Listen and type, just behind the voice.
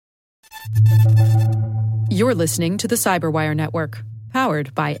You're listening to the Cyberwire Network,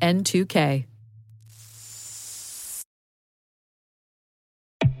 powered by N2K.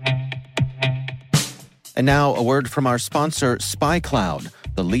 And now a word from our sponsor, SpyCloud,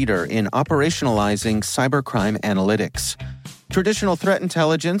 the leader in operationalizing cybercrime analytics. Traditional threat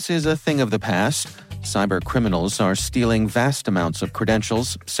intelligence is a thing of the past. Cyber criminals are stealing vast amounts of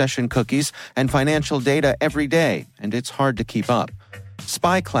credentials, session cookies, and financial data every day, and it's hard to keep up.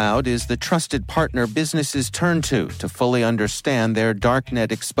 SpyCloud is the trusted partner businesses turn to fully understand their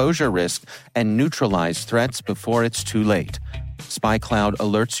darknet exposure risk and neutralize threats before it's too late. SpyCloud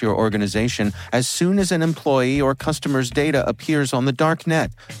alerts your organization as soon as an employee or customer's data appears on the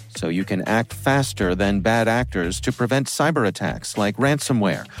darknet, so you can act faster than bad actors to prevent cyber attacks like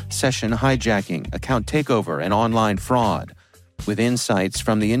ransomware, session hijacking, account takeover, and online fraud. With insights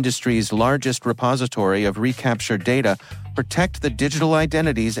from the industry's largest repository of recaptured data, protect the digital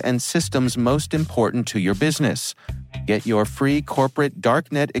identities and systems most important to your business. Get your free corporate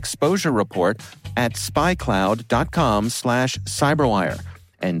darknet exposure report at spycloud.com/cyberwire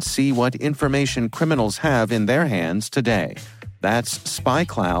and see what information criminals have in their hands today. That's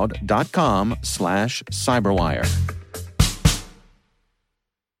spycloud.com/cyberwire.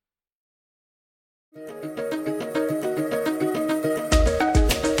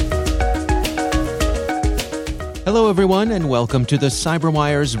 Hello, everyone, and welcome to the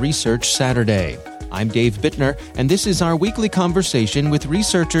CyberWire's Research Saturday. I'm Dave Bittner, and this is our weekly conversation with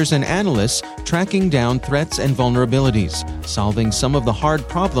researchers and analysts tracking down threats and vulnerabilities, solving some of the hard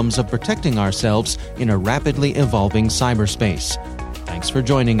problems of protecting ourselves in a rapidly evolving cyberspace. Thanks for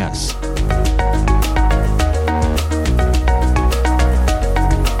joining us.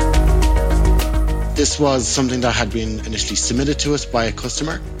 This was something that had been initially submitted to us by a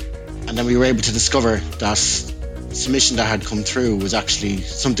customer, and then we were able to discover that submission that had come through was actually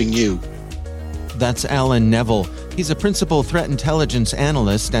something new. That's Alan Neville. He's a principal threat intelligence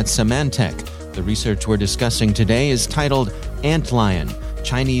analyst at Symantec. The research we're discussing today is titled Antlion.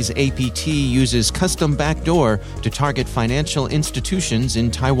 Chinese APT uses custom backdoor to target financial institutions in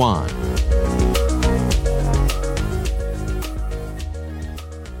Taiwan.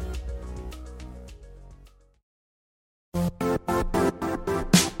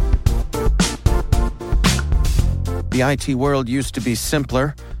 The IT world used to be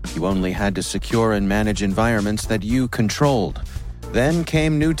simpler. You only had to secure and manage environments that you controlled. Then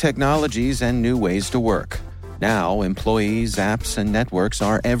came new technologies and new ways to work. Now, employees, apps, and networks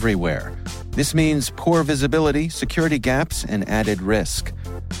are everywhere. This means poor visibility, security gaps, and added risk.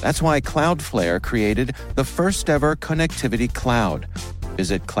 That's why Cloudflare created the first-ever connectivity cloud.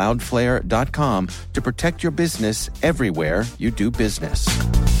 Visit cloudflare.com to protect your business everywhere you do business.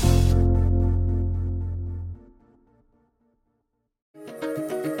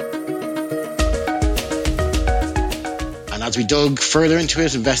 As we dug further into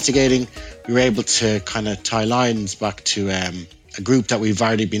it, investigating, we were able to kind of tie lines back to a group that we've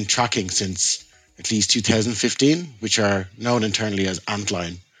already been tracking since at least 2015, which are known internally as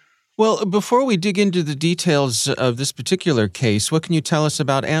Antlion. Well, before we dig into the details of this particular case, what can you tell us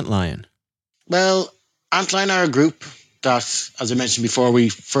about Antlion? Well, Antlion are a group that, as I mentioned before, we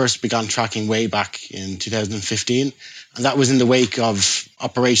first began tracking way back in 2015, and that was in the wake of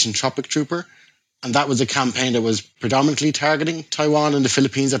Operation Tropic Trooper. And that was a campaign that was predominantly targeting Taiwan and the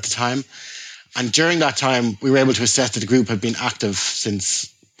Philippines at the time. And during that time, we were able to assess that the group had been active since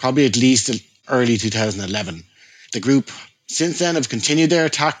probably at least early 2011. The group since then have continued their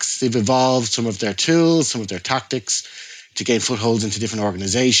attacks. They've evolved some of their tools, some of their tactics to gain footholds into different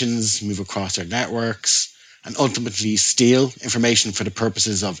organizations, move across their networks, and ultimately steal information for the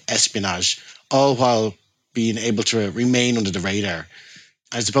purposes of espionage, all while being able to remain under the radar.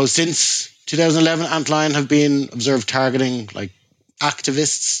 I suppose since 2011, Antlion have been observed targeting like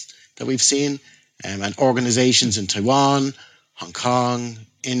activists that we've seen and organizations in Taiwan, Hong Kong,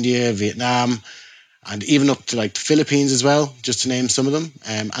 India, Vietnam, and even up to like the Philippines as well, just to name some of them.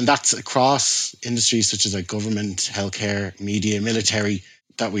 And that's across industries such as like government, healthcare, media, military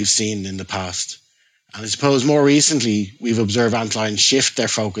that we've seen in the past. And I suppose more recently, we've observed Antlion shift their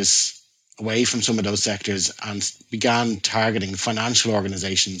focus away from some of those sectors and began targeting financial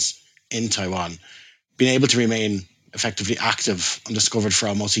organizations in Taiwan, being able to remain effectively active, undiscovered for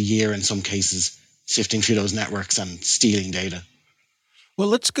almost a year in some cases, sifting through those networks and stealing data. Well,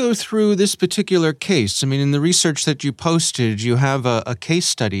 let's go through this particular case. I mean, in the research that you posted, you have a case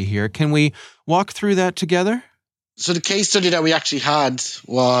study here. Can we walk through that together? So the case study that we actually had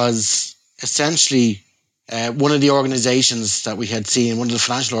was essentially one of the organizations that we had seen, one of the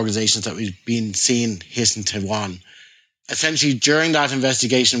financial organizations that we've been seeing hit in Taiwan. Essentially, during that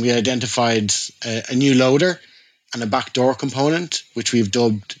investigation, we identified a new loader and a backdoor component, which we've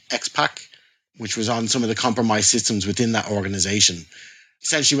dubbed XPack, which was on some of the compromised systems within that organization.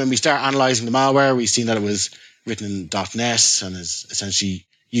 Essentially, when we start analyzing the malware, we've seen that it was written in .NET and is essentially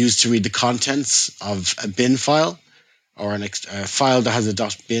used to read the contents of a bin file or a file that has a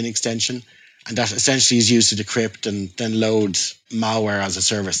 .bin extension. And that essentially is used to decrypt and then load malware as a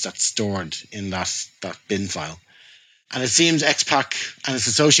service that's stored in that bin file. And it seems XPack and its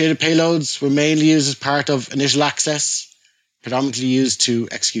associated payloads were mainly used as part of initial access, predominantly used to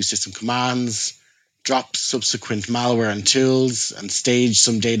execute system commands, drop subsequent malware and tools, and stage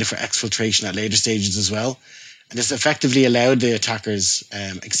some data for exfiltration at later stages as well. And this effectively allowed the attackers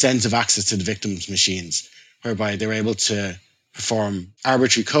extensive access to the victims' machines, whereby they were able to perform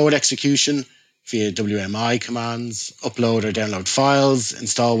arbitrary code execution via WMI commands, upload or download files,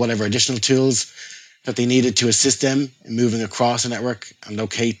 install whatever additional tools that they needed to assist them in moving across the network and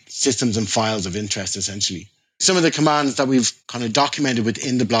locate systems and files of interest, essentially. Some of the commands that we've kind of documented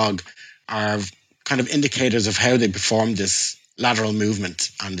within the blog are kind of indicators of how they perform this lateral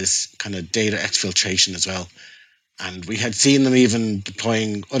movement and this kind of data exfiltration as well. And we had seen them even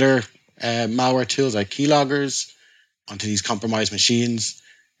deploying other malware tools like keyloggers onto these compromised machines.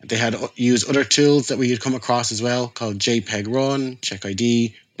 They had used other tools that we had come across as well called JPEG Run,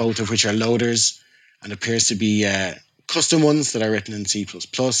 CheckID, both of which are loaders and appears to be custom ones that are written in C++,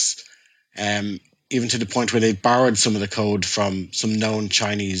 even to the point where they borrowed some of the code from some known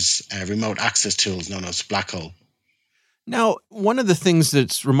Chinese remote access tools known as Blackhole. Now, one of the things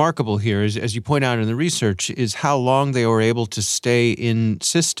that's remarkable here is, as you point out in the research, is how long they were able to stay in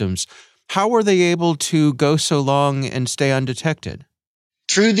systems. How were they able to go so long and stay undetected?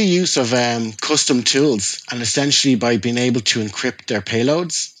 Through the use of custom tools and essentially by being able to encrypt their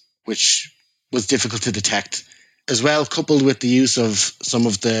payloads, which was difficult to detect, as well, coupled with the use of some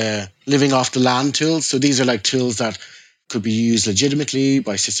of the living off the land tools. So these are like tools that could be used legitimately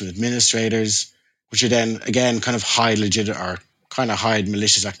by system administrators, which are then, again, kind of hide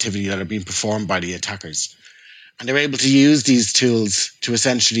malicious activity that are being performed by the attackers. And they're able to use these tools to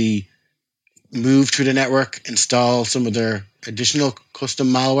essentially move through the network, install some of their additional custom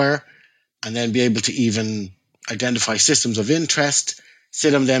malware, and then be able to even identify systems of interest,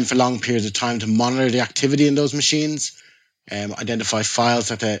 sit on them for long periods of time to monitor the activity in those machines, identify files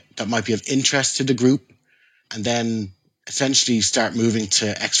that might be of interest to the group, and then essentially start moving to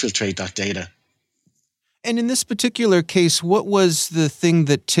exfiltrate that data. And in this particular case, what was the thing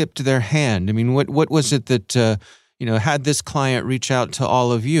that tipped their hand? I mean, what was it that had this client reach out to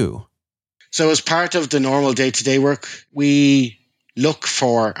all of you? So as part of the normal day-to-day work, we look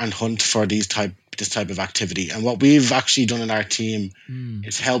for and hunt for this type of activity. And what we've actually done in our team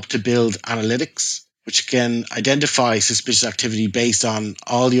is help to build analytics, which can identify suspicious activity based on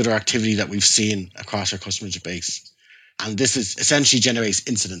all the other activity that we've seen across our customer base. And this is essentially generates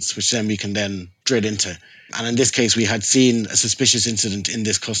incidents, which then we can then drill into. And in this case, we had seen a suspicious incident in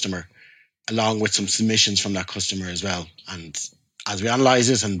this customer, along with some submissions from that customer as well. And as we analyze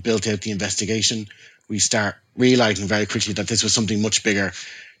this and built out the investigation, we start realizing very quickly that this was something much bigger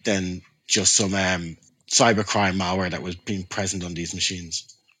than just some cybercrime malware that was being present on these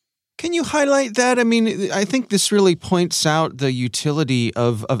machines. Can you highlight that? I mean, I think this really points out the utility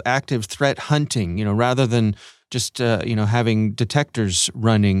of active threat hunting, rather than just, having detectors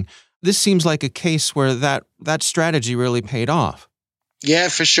running. This seems like a case where that strategy really paid off. Yeah,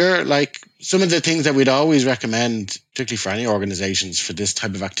 for sure. Like some of the things that we'd always recommend, particularly for any organizations for this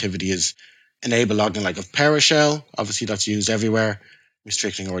type of activity, is enable logging like of PowerShell. Obviously, that's used everywhere,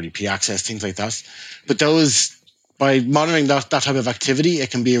 restricting RDP access, things like that. But by monitoring that type of activity, it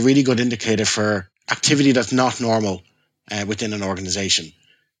can be a really good indicator for activity that's not normal within an organization.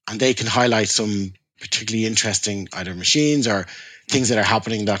 And they can highlight some particularly interesting either machines or things that are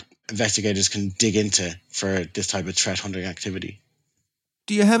happening that investigators can dig into for this type of threat hunting activity.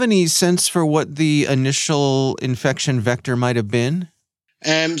 Do you have any sense for what the initial infection vector might have been?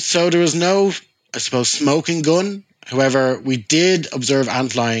 So there was no, smoking gun. However, we did observe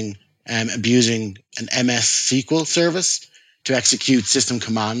Antlion abusing an MS SQL service to execute system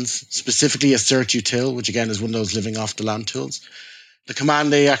commands, specifically a certutil, which again is one of those living off the land tools. The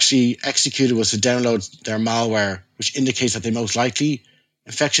command they actually executed was to download their malware, which indicates that the most likely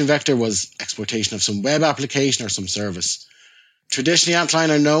infection vector was exploitation of some web application or some service. Traditionally, Antlion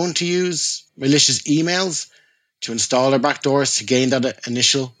are known to use malicious emails to install their backdoors to gain that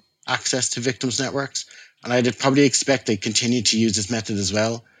initial access to victims' networks. And I'd probably expect they continue to use this method as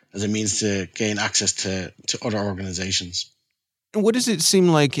well as a means to gain access to other organizations. What does it seem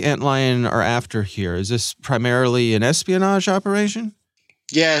like Antlion are after here? Is this primarily an espionage operation?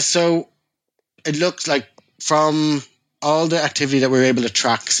 Yeah, so it looks like from all the activity that we were able to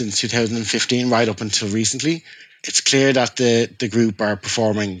track since 2015 right up until recently, it's clear that the group are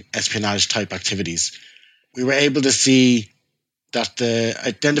performing espionage-type activities. We were able to see that the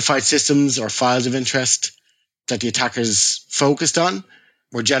identified systems or files of interest that the attackers focused on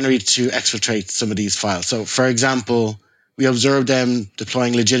were generated to exfiltrate some of these files. So, for example, we observed them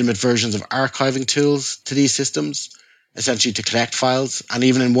deploying legitimate versions of archiving tools to these systems, essentially to collect files. And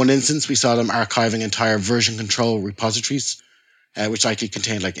even in one instance, we saw them archiving entire version control repositories, which likely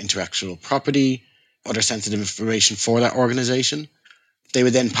contained like intellectual property, other sensitive information for that organization. They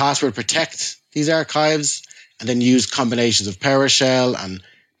would then password protect these archives and then use combinations of PowerShell and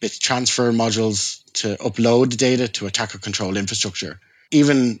bit transfer modules to upload the data to attacker control infrastructure.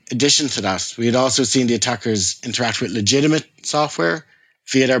 Even in addition to that, we had also seen the attackers interact with legitimate software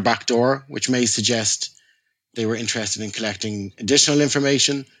via their backdoor, which may suggest they were interested in collecting additional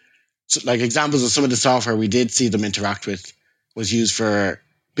information. So, like examples of some of the software we did see them interact with was used for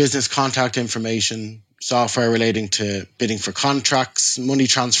business contact information, software relating to bidding for contracts, money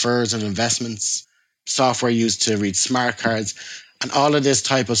transfers and investments, software used to read smart cards. And all of this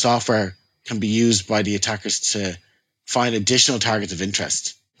type of software can be used by the attackers to find additional targets of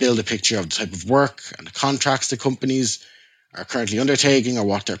interest, build a picture of the type of work and the contracts the companies are currently undertaking or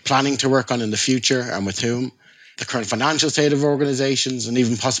what they're planning to work on in the future and with whom, the current financial state of organizations, and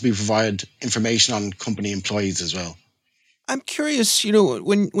even possibly provide information on company employees as well. I'm curious,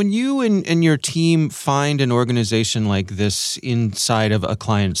 when you and your team find an organization like this inside of a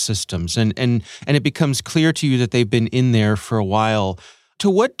client's systems and it becomes clear to you that they've been in there for a while, to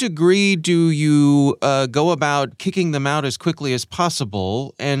what degree do you go about kicking them out as quickly as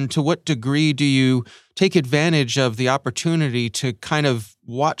possible? And to what degree do you take advantage of the opportunity to kind of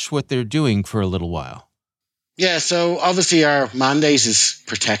watch what they're doing for a little while? Yeah, so obviously our mandate is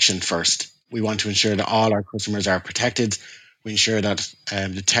protection first. We want to ensure that all our customers are protected. We ensure that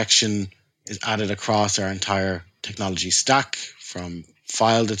detection is added across our entire technology stack, from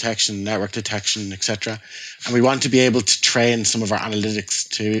file detection, network detection, etc. And we want to be able to train some of our analytics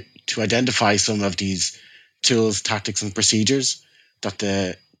to identify some of these tools, tactics, and procedures that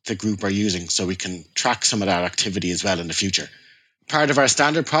the group are using, so we can track some of that activity as well in the future. Part of our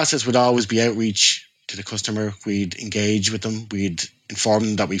standard process would always be outreach to the customer. We'd engage with them. We'd inform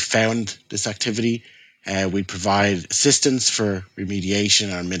them that we found this activity. We'd provide assistance for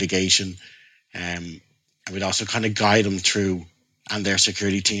remediation or mitigation. And we'd also kind of guide them through, and their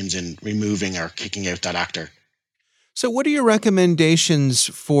security teams, in removing or kicking out that actor. So what are your recommendations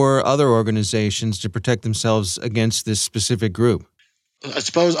for other organizations to protect themselves against this specific group? I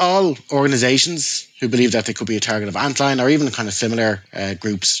suppose all organizations who believe that they could be a target of Antlion, or even kind of similar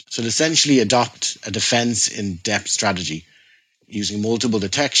groups, should essentially adopt a defense in depth strategy using multiple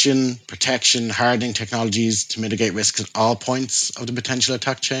detection, protection, hardening technologies to mitigate risks at all points of the potential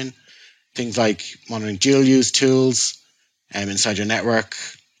attack chain. Things like monitoring dual use tools inside your network,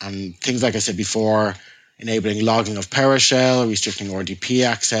 and things like I said before, enabling logging of PowerShell, restricting RDP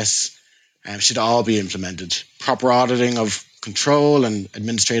access, should all be implemented. Proper auditing of control and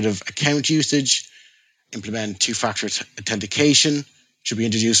administrative account usage, implement two-factor authentication, should be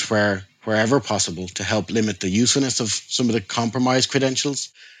introduced wherever possible to help limit the usefulness of some of the compromised credentials.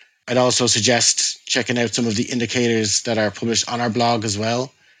 I'd also suggest checking out some of the indicators that are published on our blog as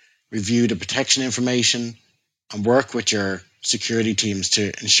well, review the protection information, and work with your security teams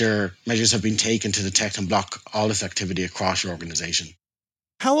to ensure measures have been taken to detect and block all this activity across your organization.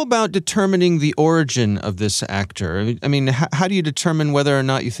 How about determining the origin of this actor? I mean, how do you determine whether or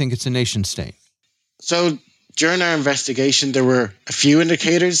not you think it's a nation state? So during our investigation, there were a few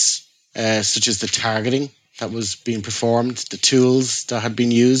indicators, such as the targeting that was being performed, the tools that had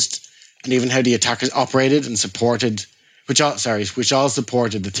been used, and even how the attackers operated and supported, which all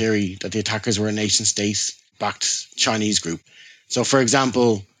supported the theory that the attackers were a nation state-backed Chinese group. So, for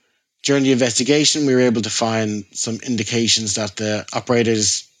example, during the investigation, we were able to find some indications that the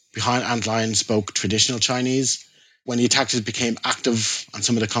operators behind Antlion spoke traditional Chinese. When the attackers became active on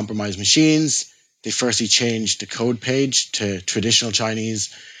some of the compromised machines, they firstly changed the code page to traditional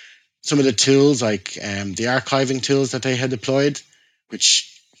Chinese. Some of the tools, like the archiving tools that they had deployed,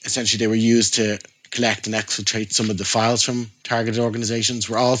 which essentially they were used to collect and exfiltrate some of the files from targeted organizations,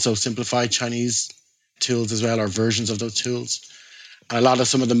 were also simplified Chinese tools as well, or versions of those tools. And a lot of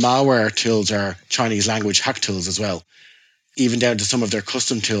some of the malware tools are Chinese language hack tools as well, even down to some of their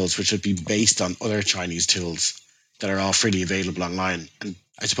custom tools, which would be based on other Chinese tools that are all freely available online. And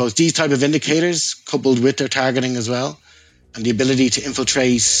I suppose these type of indicators, coupled with their targeting as well, and the ability to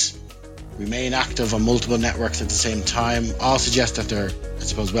infiltrate, remain active on multiple networks at the same time, all suggest that they're,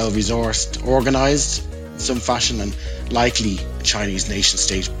 well-resourced, organised in some fashion, and likely a Chinese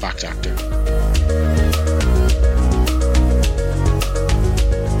nation-state-backed actor.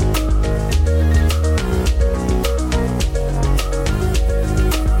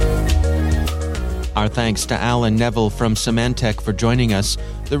 Our thanks to Alan Neville from Symantec for joining us.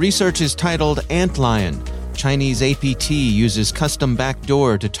 The research is titled Antlion. Chinese APT uses custom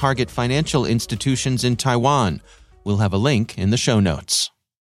backdoor to target financial institutions in Taiwan. We'll have a link in the show notes.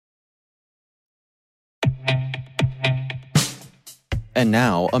 And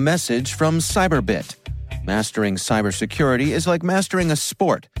now, a message from Cyberbit. Mastering cybersecurity is like mastering a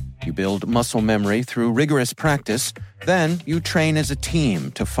sport. You build muscle memory through rigorous practice, then you train as a team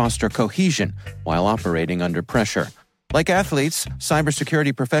to foster cohesion while operating under pressure. Like athletes,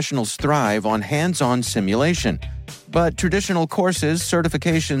 cybersecurity professionals thrive on hands-on simulation. But traditional courses,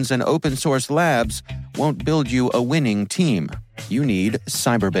 certifications, and open-source labs won't build you a winning team. You need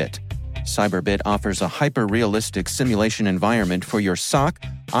Cyberbit. Cyberbit offers a hyper-realistic simulation environment for your SOC,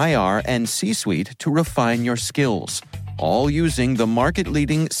 IR, and C-suite to refine your skills, all using the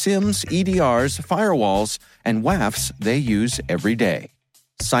market-leading SIMs, EDRs, firewalls, and WAFs they use every day.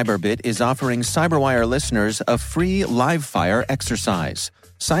 Cyberbit is offering CyberWire listeners a free live-fire exercise.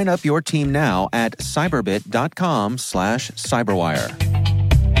 Sign up your team now at cyberbit.com/cyberwire.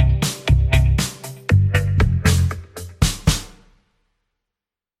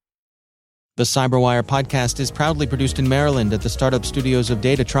 The CyberWire podcast is proudly produced in Maryland at the startup studios of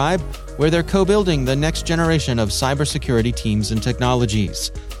Data Tribe, where they're co-building the next generation of cybersecurity teams and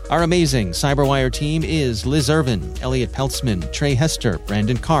technologies. Our amazing CyberWire team is Liz Irvin, Elliot Peltzman, Trey Hester,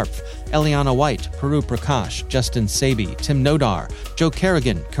 Brandon Karpf, Eliana White, Puru Prakash, Justin Sabi, Tim Nodar, Joe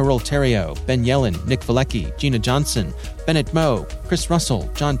Kerrigan, Carol Terrio, Ben Yellen, Nick Valecki, Gina Johnson, Bennett Moe, Chris Russell,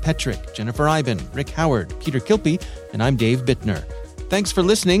 John Petrick, Jennifer Iben, Rick Howard, Peter Kilpie, and I'm Dave Bittner. Thanks for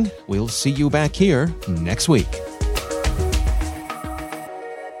listening. We'll see you back here next week.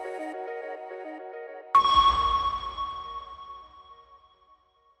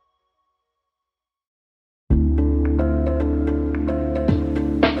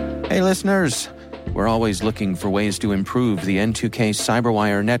 Hey listeners, we're always looking for ways to improve the N2K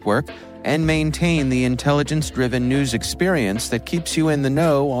CyberWire network and maintain the intelligence-driven news experience that keeps you in the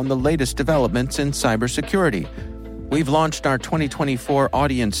know on the latest developments in cybersecurity. We've launched our 2024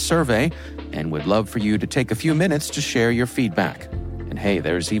 audience survey and would love for you to take a few minutes to share your feedback. And hey,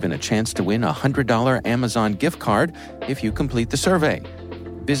 there's even a chance to win a $100 Amazon gift card if you complete the survey.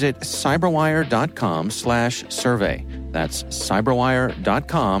 Visit cyberwire.com/survey. That's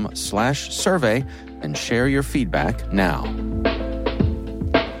cyberwire.com/survey and share your feedback now.